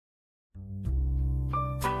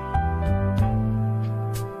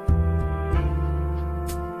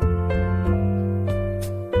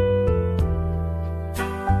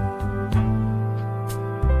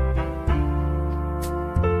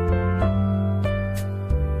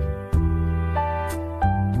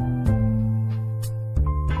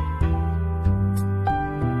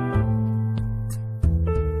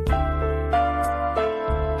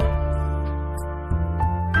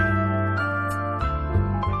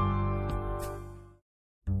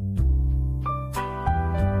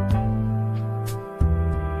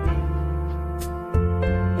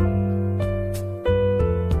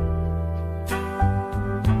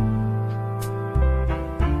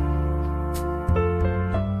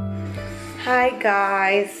Hi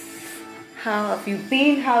guys, how have you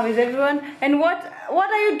been? How is everyone? And what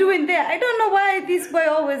are you doing there? I don't know why this boy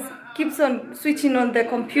always keeps on switching on the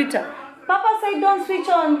computer. Papa said don't switch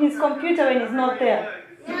on his computer when he's not there.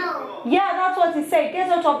 No. Yeah, that's what he said. Get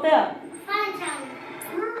out of there. Fountain.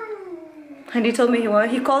 And he told me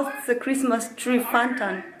he calls the Christmas tree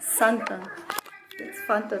Fanta. Santa. It's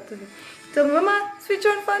Fanta to me. So Mama, switch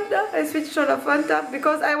on Fanta. I switched on a Fanta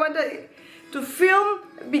because I wanted to film,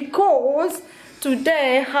 because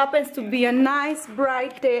today happens to be a nice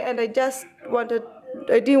bright day and I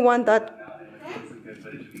didn't want that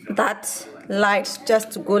light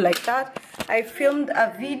just to go like that. I filmed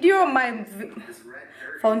a video, my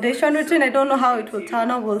foundation routine. I don't know how it will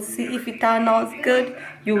turn out. We'll see. If it turns out good,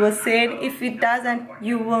 you will say it. If it doesn't,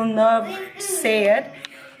 you will not say it.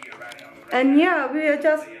 And yeah, we are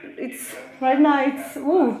just, right now it's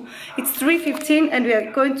 3:15 and we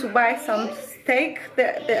are going to buy some steak.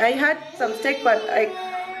 I had some steak, but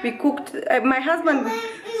we cooked, my husband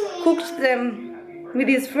cooked them with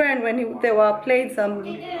his friend when they were playing some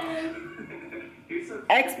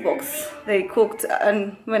Xbox. They cooked,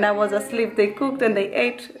 and when I was asleep they cooked and they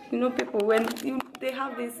ate. You know, people when they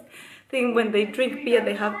have this thing, when they drink beer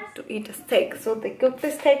they have to eat a steak, so they cooked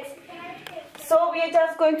the steaks. So we are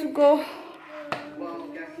just going to go,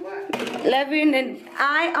 Levin and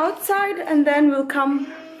I, outside, and then we'll come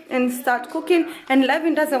and start cooking. And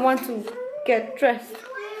Levin doesn't want to get dressed,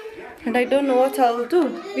 and I don't know what I'll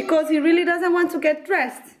do because he really doesn't want to get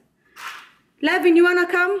dressed. Levin, you wanna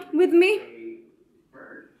come with me?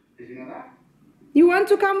 You want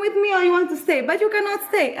to come with me or you want to stay? But you cannot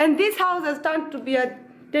stay. And this house has turned to be a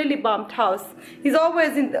daily bumped house. He's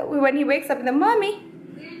always when he wakes up in the mommy,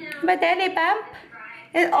 but daily bump.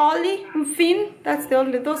 And Ollie and Finn,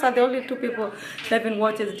 those are the only two people Levin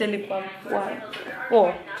watches daily bump.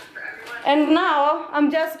 Wow. And now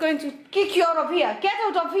I'm just going to kick you out of here. Get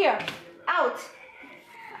out of here. Out.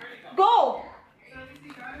 Go.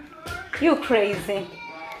 You crazy.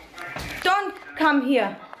 Don't come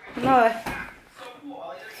here. No.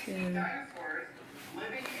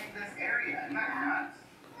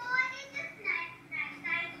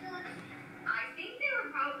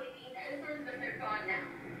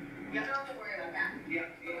 You don't have to worry about that. Yeah.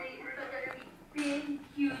 So they're big,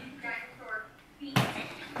 huge dinosaur feet.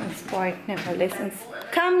 This boy never listens.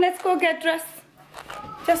 Come, let's go get dressed.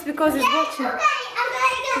 Just because he's watching.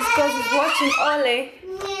 Because he's watching Ollie.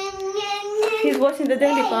 He's watching the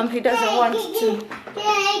daily bump. He doesn't want to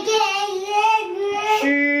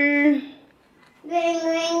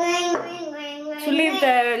leave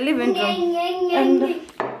the living room.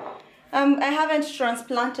 And I haven't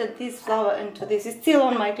transplanted this flower into this. It's still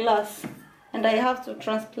on my glass, and I have to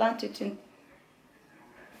transplant it in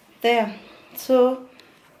there. So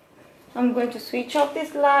I'm going to switch off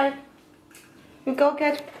this light. You go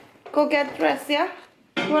get dressed, yeah?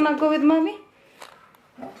 You wanna go with mommy?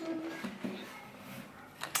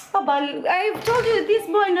 Oh, but I told you this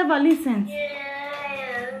boy never listens.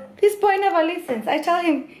 Yeah. This boy never listens. I tell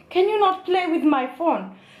him, can you not play with my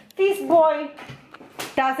phone? This boy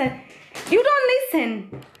doesn't. You don't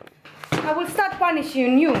listen. I will start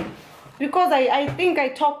punishing you because I think I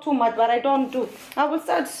talk too much, but I don't do. I will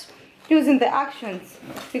start using the actions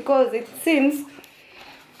because it seems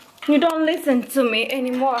you don't listen to me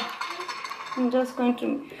anymore. I'm just going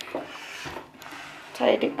to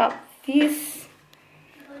tidy up this.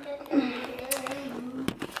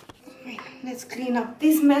 Let's clean up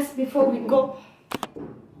this mess before we go.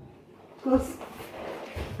 Because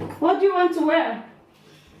what do you want to wear?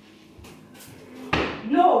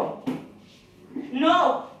 No.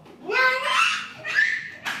 No.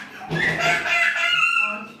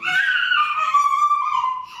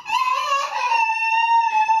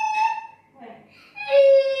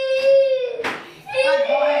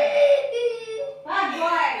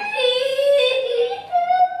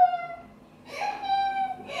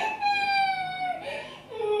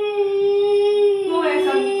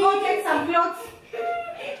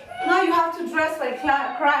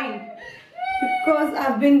 Crying because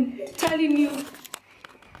I've been telling you,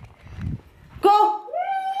 go,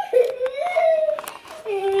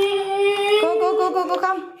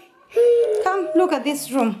 come, look at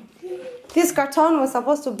this room. This carton was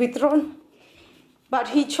supposed to be thrown, but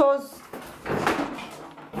he chose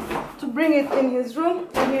to bring it in his room,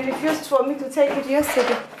 and he refused for me to take it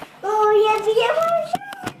yesterday. Oh yeah.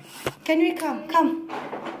 Can we come? Come.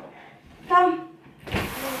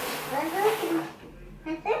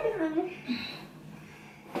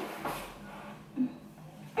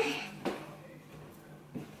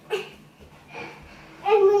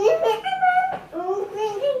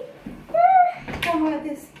 Come with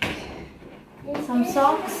this. some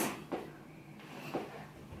socks.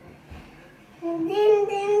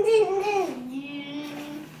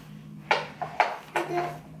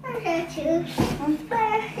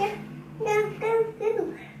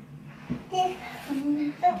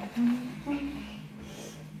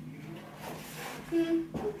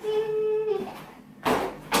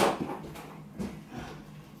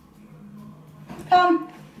 Come.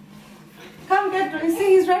 Come get ready.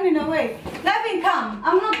 See, he's running away. Let me come.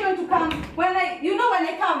 I'm not going to come. When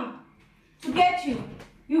I come to get you,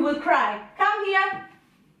 you will cry. Come here.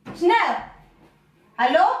 Schnell.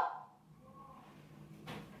 Hello?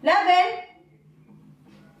 Levin?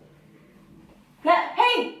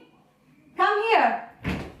 Hey! Come here.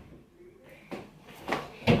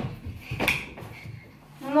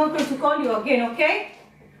 I'm not going to call you again, okay?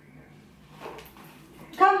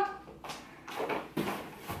 Come.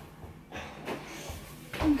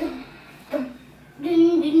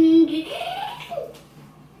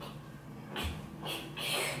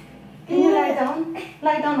 Can you lie down?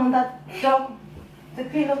 Lie down on that dog, the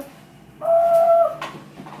pillow.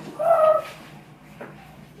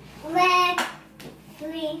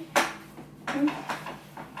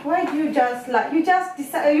 Why do you just lie? You just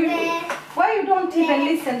decide. Why you don't even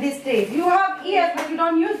listen these days? You have ears, but you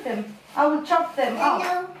don't use them. I will chop them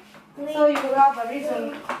off. So you will have a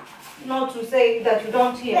reason not to say that you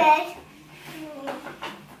don't hear.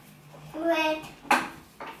 Red,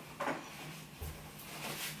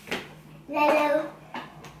 yellow,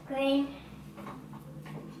 green,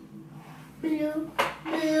 blue,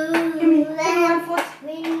 Give me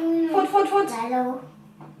one foot. Foot. yellow.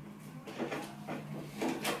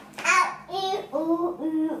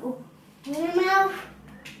 Mouth.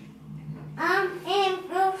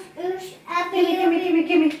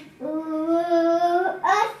 Give me.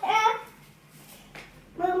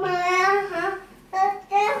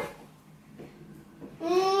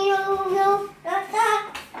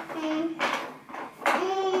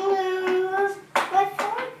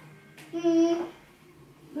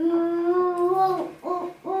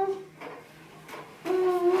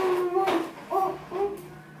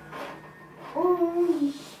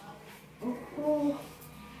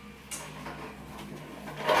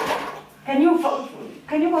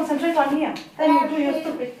 Can you concentrate on here? Then you do your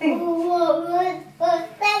stupid thing.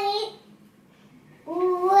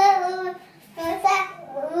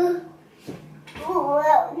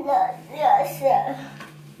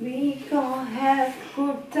 We gonna have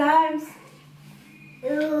good times.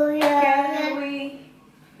 Can we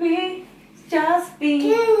just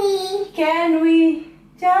be? Can we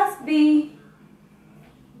just be?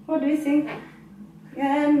 What do you think?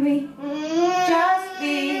 Can we just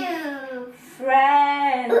be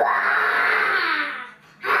friends?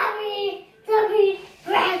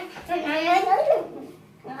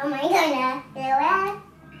 Oh my goodness.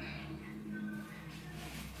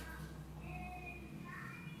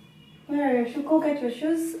 Where you should go get your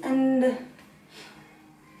shoes and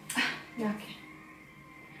yeah, okay.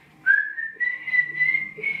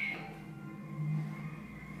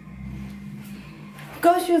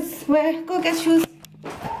 Go shoes. Where? Go get shoes.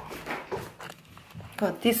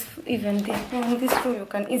 God, this in this room you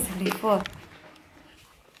can easily fall.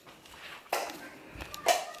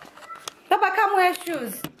 Papa, come wear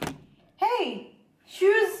shoes. Hey,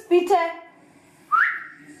 shoes, Peter.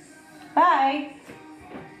 Bye.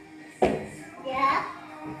 Yeah.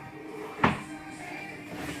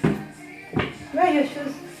 Where are your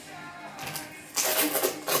shoes?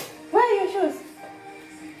 Where are your shoes?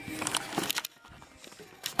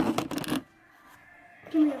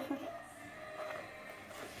 Give me your phone.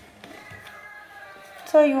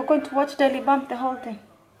 So you were going to watch Daily Bump the whole thing?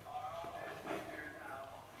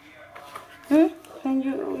 And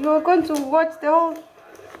you were going to watch the whole...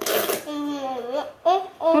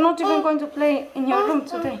 You're not even going to play in your room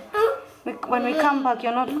today. When we come back,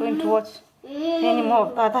 you're not going to watch any more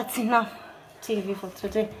of that. That's enough TV for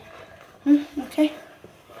today. Okay?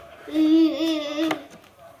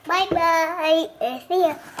 Bye-bye. See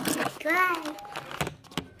ya. Bye.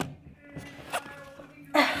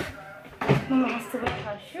 Mama has to wear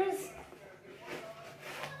her shoes.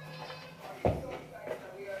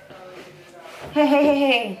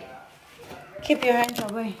 Hey. Keep your hands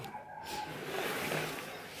away.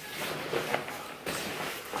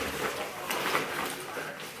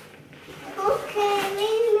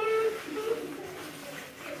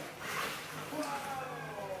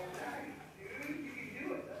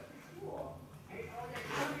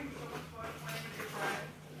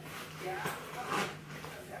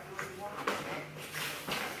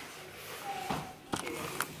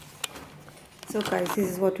 So guys, this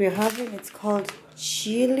is what we're having. It's called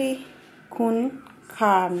chili kun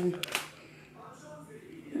can.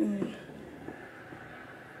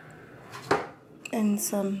 And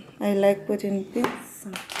some, I like putting this.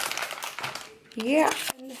 Yeah.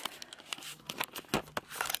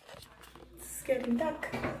 It's getting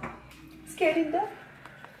dark. It's getting dark.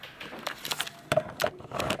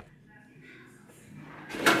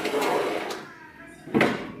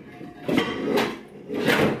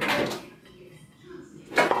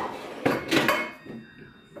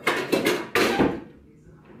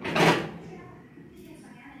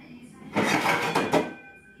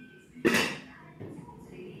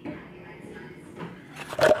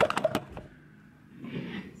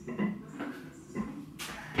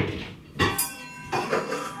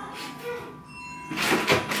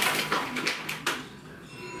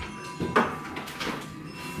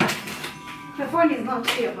 My phone is not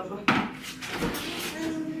here, Baba.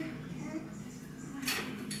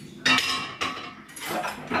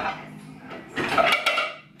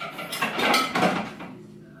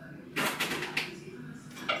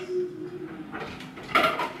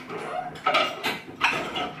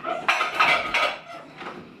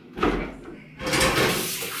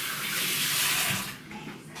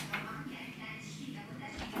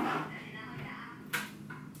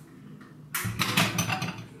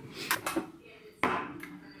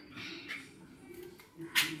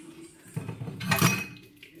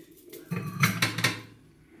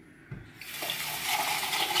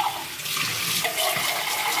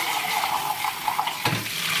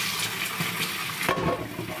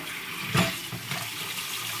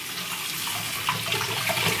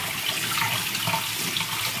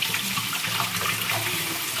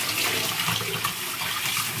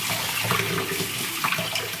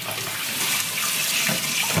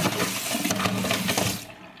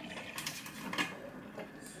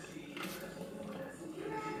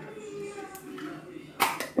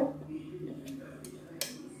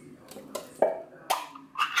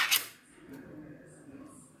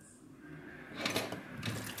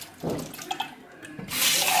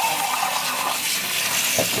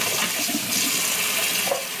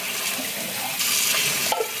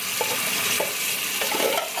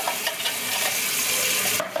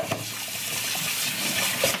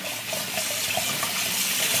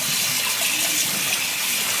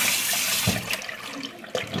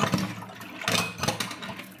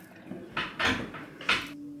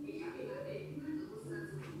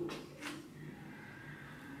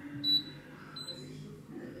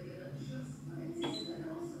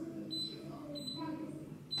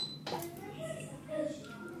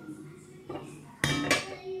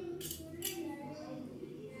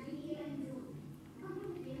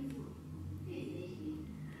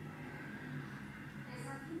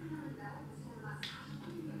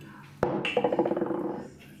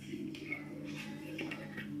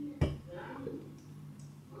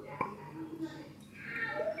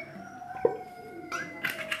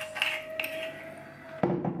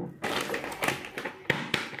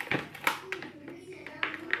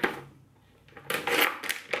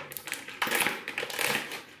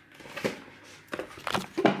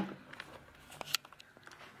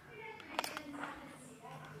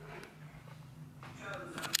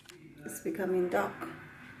 Becoming dark,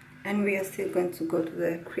 and we are still going to go to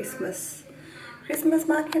the Christmas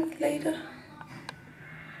market later.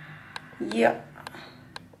 Yeah.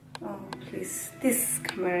 Oh please, this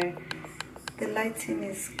camera, the lighting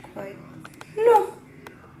is quite no.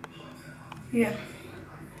 Yeah.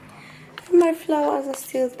 My flowers are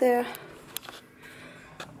still there.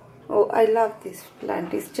 Oh, I love this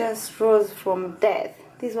plant. It's just rose from death.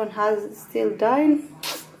 This one has still dying,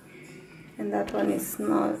 and that one is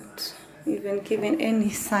not even giving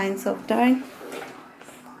any signs of dying.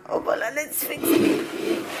 Oh, but let's fix it.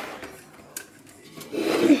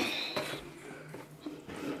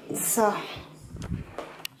 So,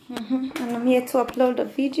 and I'm here to upload a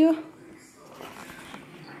video.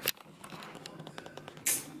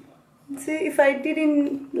 See, if I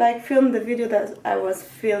didn't like film the video that I was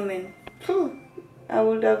filming, I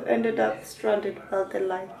would have ended up stranded without the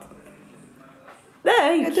light.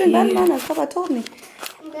 Thank you. Doing that man, as Papa told me.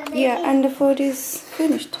 Yeah, and the food is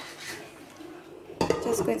finished.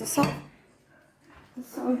 Just going to serve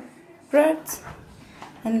some bread,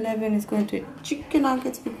 and Levin is going to eat chicken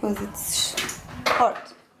nuggets because it's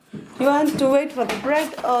hot. You want to wait for the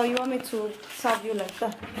bread, or you want me to serve you like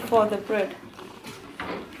that for the bread?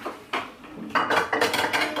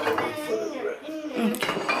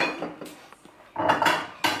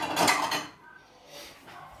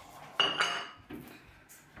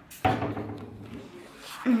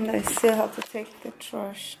 And I still have to take the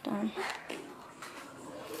trash down.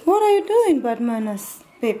 What are you doing, bad manners,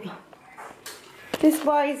 baby? This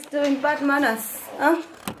boy is doing bad manners, huh?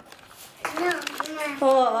 No.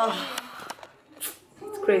 Oh,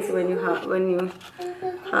 it's crazy when you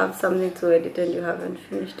have something to edit and you haven't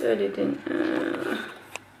finished editing.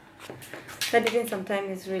 Editing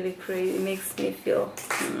sometimes is really crazy. It makes me feel.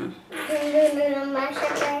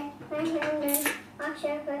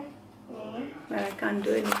 But I can't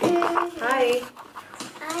do anything. Hi.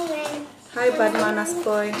 Hi, bad manners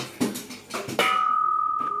boy.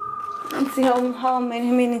 Let's see how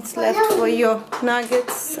many minutes left for your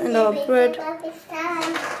nuggets and our bread.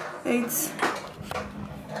 It's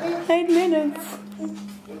 8 minutes.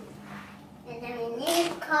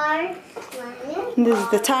 This is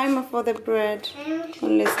the timer for the bread.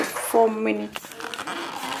 Only 4 minutes.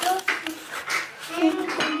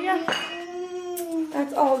 Yeah,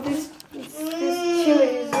 that's all. This chili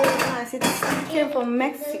is really nice. It came from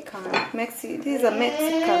Mexican. This is a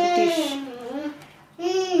Mexican dish.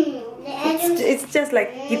 It's just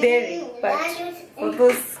like githeri, but for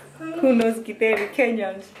those who knows githeri,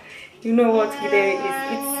 Kenyans, you know what githeri is.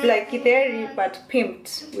 It's like githeri but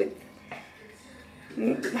pimped with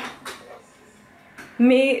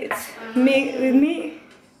minced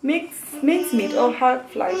meat or hard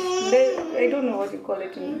flesh. I don't know what you call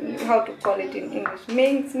it how to call it in English.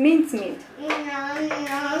 Minced meat.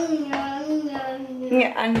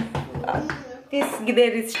 Yeah, and this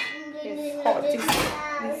githeri is hot.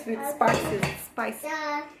 It's with spice.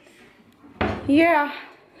 Yeah,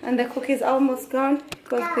 and the cookie is almost gone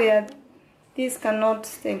because these cannot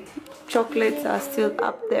stay. Chocolates are still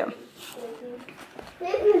up there.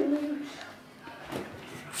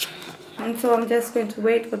 And so I'm just going to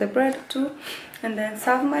wait for the bread too and then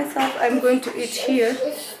serve myself. I'm going to eat here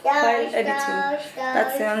while editing.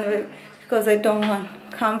 That's the only way, because I don't want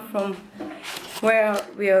to come from where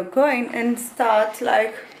we are going and start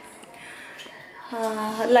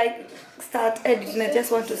start editing. I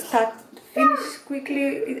just want to finish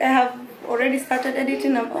quickly. I have already started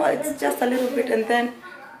editing. It's just a little bit, and then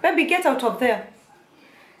baby, get out of there,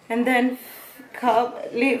 and then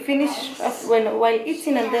finish while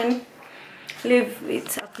eating, and then leave it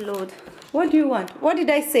upload. What do you want? What did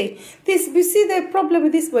I say? This, you see the problem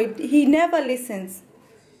with this boy, he never listens.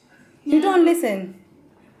 You don't listen.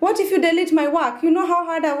 What if you delete my work? You know how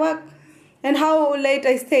hard I work and how late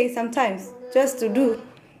I stay sometimes just to do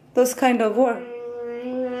those kind of work.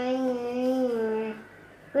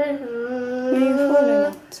 Are you falling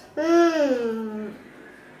out?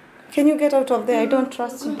 Can you get out of there? I don't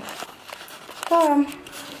trust you. Come.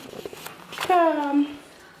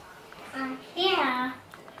 Yeah.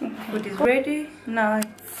 Food is ready. Now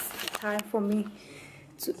it's time for me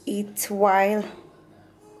to eat while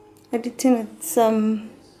editing with some,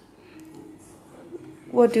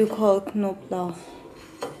 what do you call knoblauch?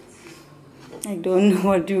 I don't know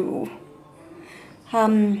what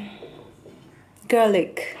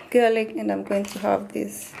garlic, and I'm going to have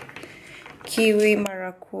this kiwi,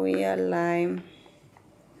 maracuja, lime,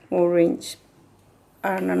 orange,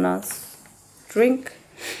 ananas drink.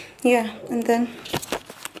 Yeah, and then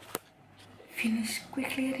finish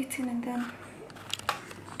quickly editing, and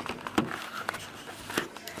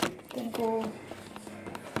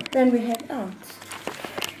then we head out.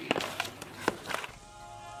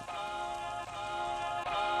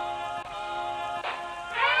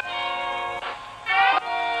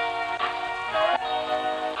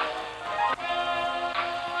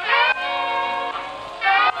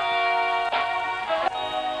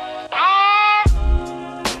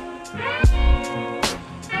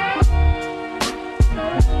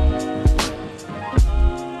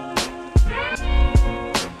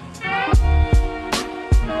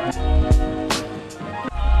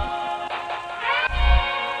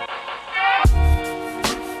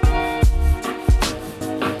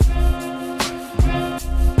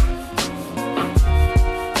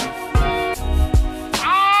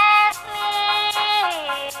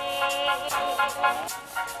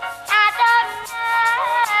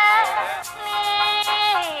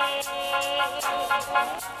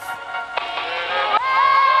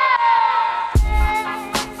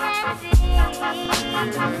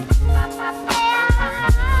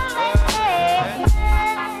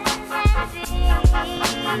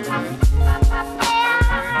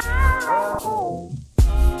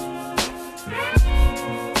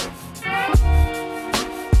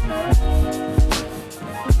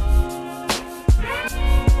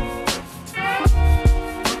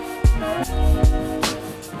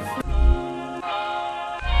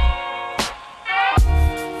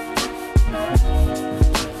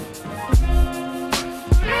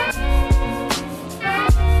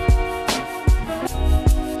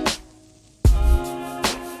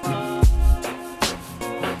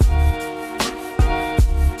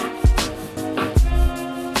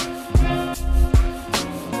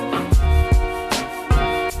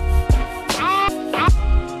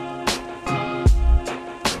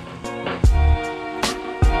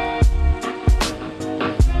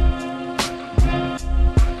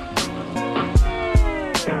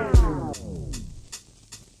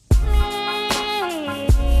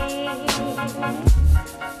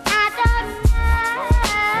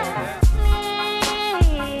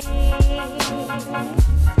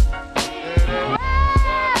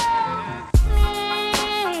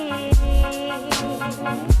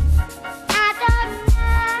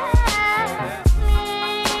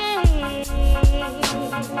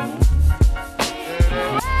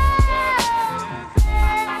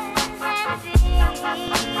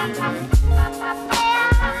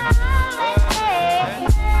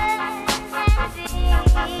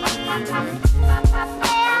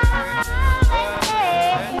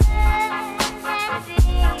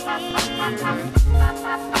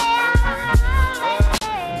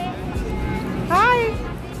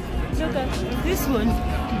 this one.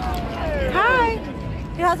 Hi.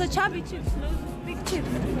 It has a chubby chips, no big chips.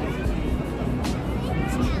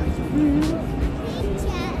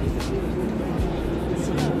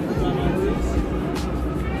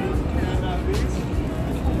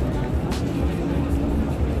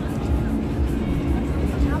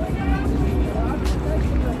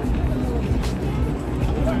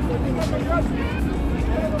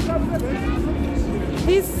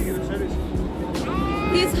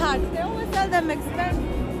 These hard. They always sell them expensive.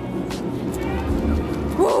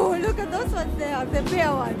 Oh, look at those ones there, the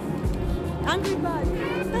bear ones. Angry Birds.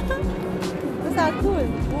 Those are cool.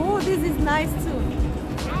 Oh, this is nice too.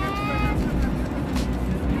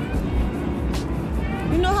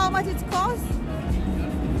 You know how much it costs?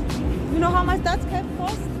 You know how much that cap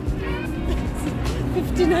costs?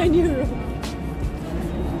 59 euro.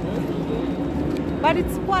 But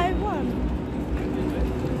it's quite warm.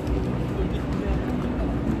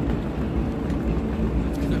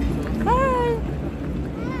 Hi.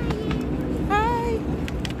 Hi.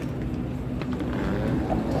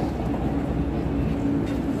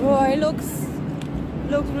 Oh, it looks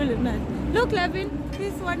really nice. Look, Levin,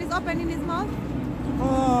 this one is opening his mouth.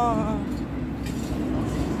 Oh.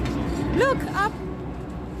 Look up.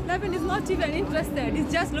 Levin is not even interested.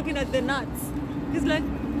 He's just looking at the nuts. He's like.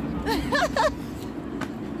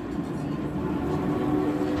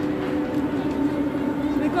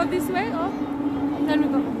 We go this way or then we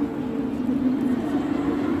go?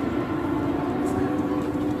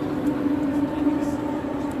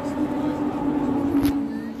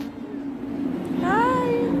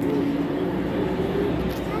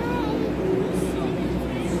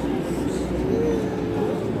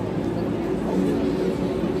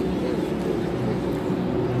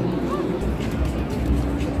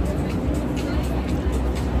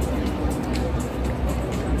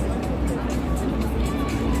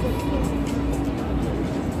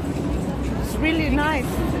 Really nice.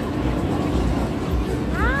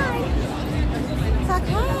 Hi. Sag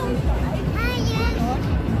hi.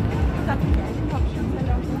 Hi.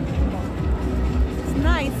 It's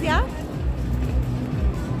nice, yeah?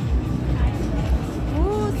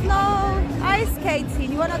 Ooh, slow. Ice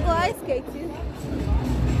skating. You wanna go ice skating?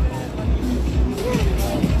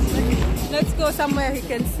 Let's go somewhere he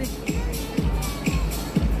can see.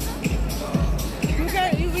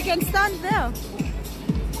 We can stand there.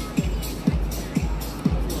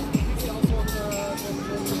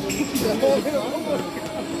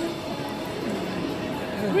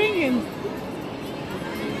 Bring him.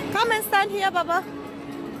 Come and stand here, Baba.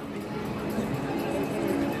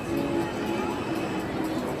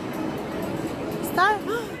 Stand.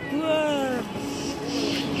 Whoa.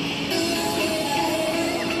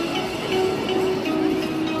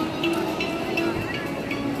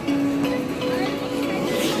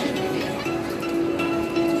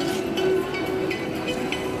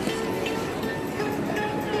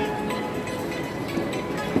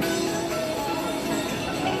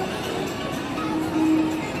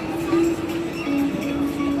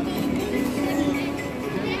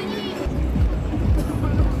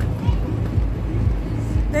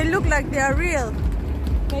 They look like they are real.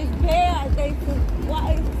 There's bears, there's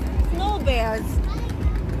white snow bears.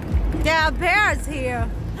 There are bears here.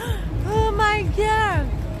 Oh my god.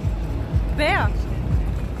 Bear.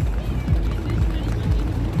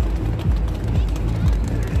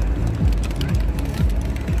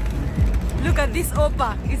 Look at this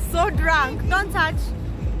Opa. He's so drunk. Don't touch.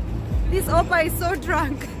 This Opa is so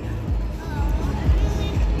drunk.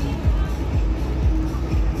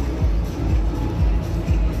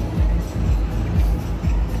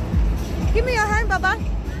 Give me your hand, Baba.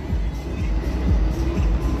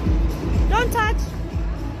 Don't touch.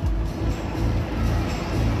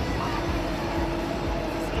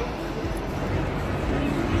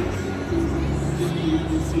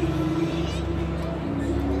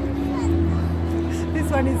 This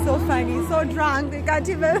one is so funny. He's so drunk. They can't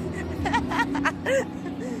even.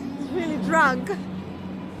 He's really drunk.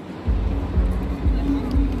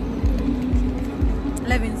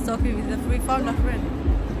 Levin's talking with a free found a friend.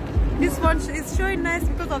 This one is showing nice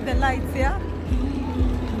because of the lights, yeah?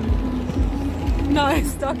 No,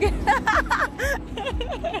 it's talking.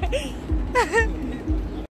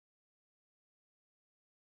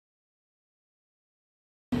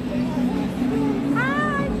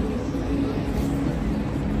 Hi.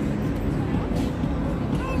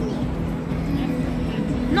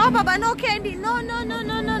 No, Baba, no candy. No.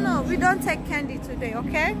 We don't take candy today,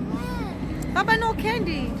 okay? Baba, no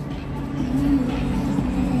candy.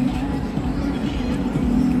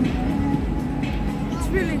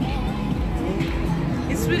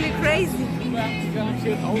 It's really crazy.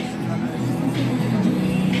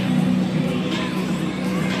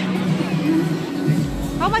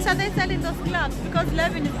 How much are they selling those gloves? Because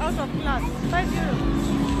Levin is out of gloves. €5.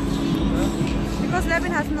 Because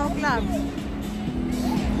Levin has no gloves.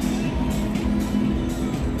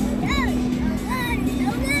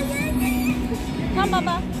 Come,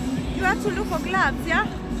 Baba. You have to look for gloves, yeah?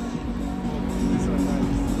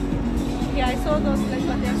 Yeah, I saw those like,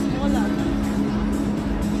 but they're smaller.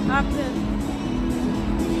 Up there.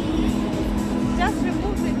 Just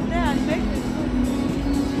remove it there and make it.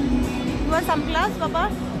 You want some gloves, Baba?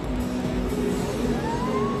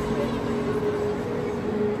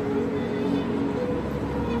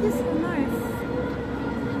 This is nice.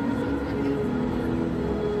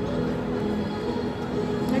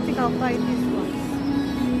 I think I'll buy this one.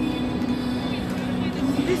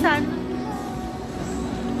 This one.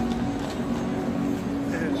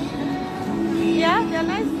 Yeah, they're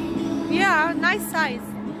nice. Yeah, nice size.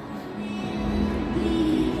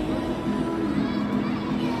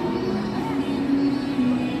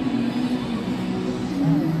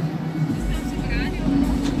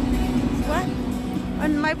 What?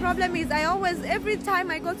 And my problem is every time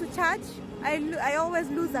I go to church, I always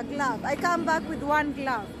lose a glove. I come back with one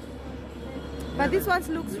glove. But this one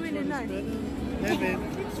looks really nice.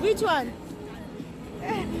 Which one?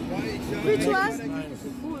 Which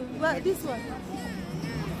one? Well, this one.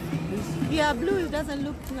 Yeah, blue doesn't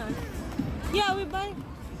look nice. Yeah, we buy.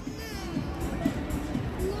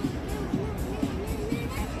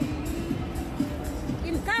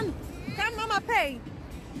 Come, Mama, pay.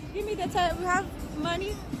 Give me the time. We have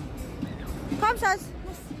money. Come, Shaz.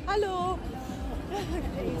 Hello.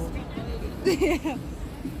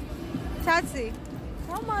 Schatzi,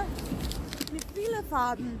 schau mal. Mit vielen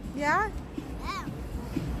Farben, ja?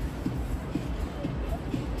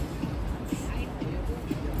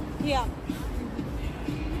 Ja.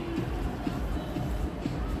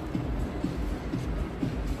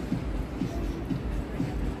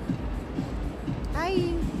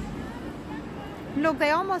 Hi. Look,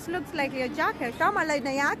 they almost look like your jacket. Schau mal,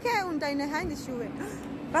 deine Jacke und deine Handschuhe.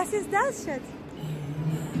 Was ist das, Schatz?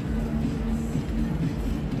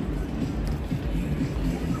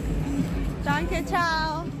 Danke,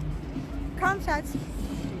 ciao. Komm, Schatz.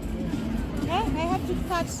 Hey, I have to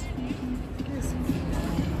touch this.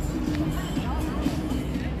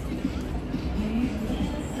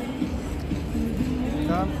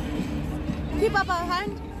 Come. Give Papa a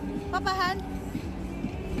hand. Papa hand.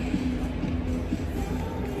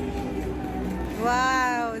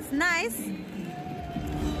 Wow, it's nice.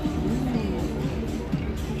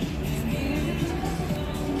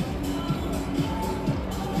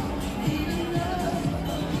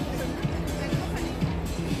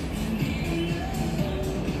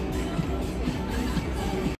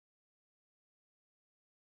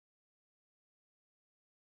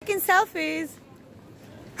 Taking selfies.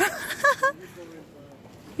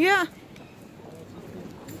 Yeah.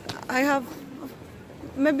 I have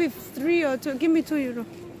maybe 3 or 2. Give me €2.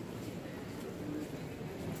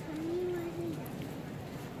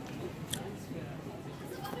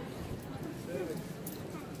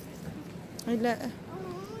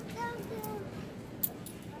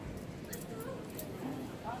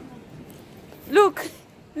 Look,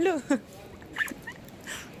 look.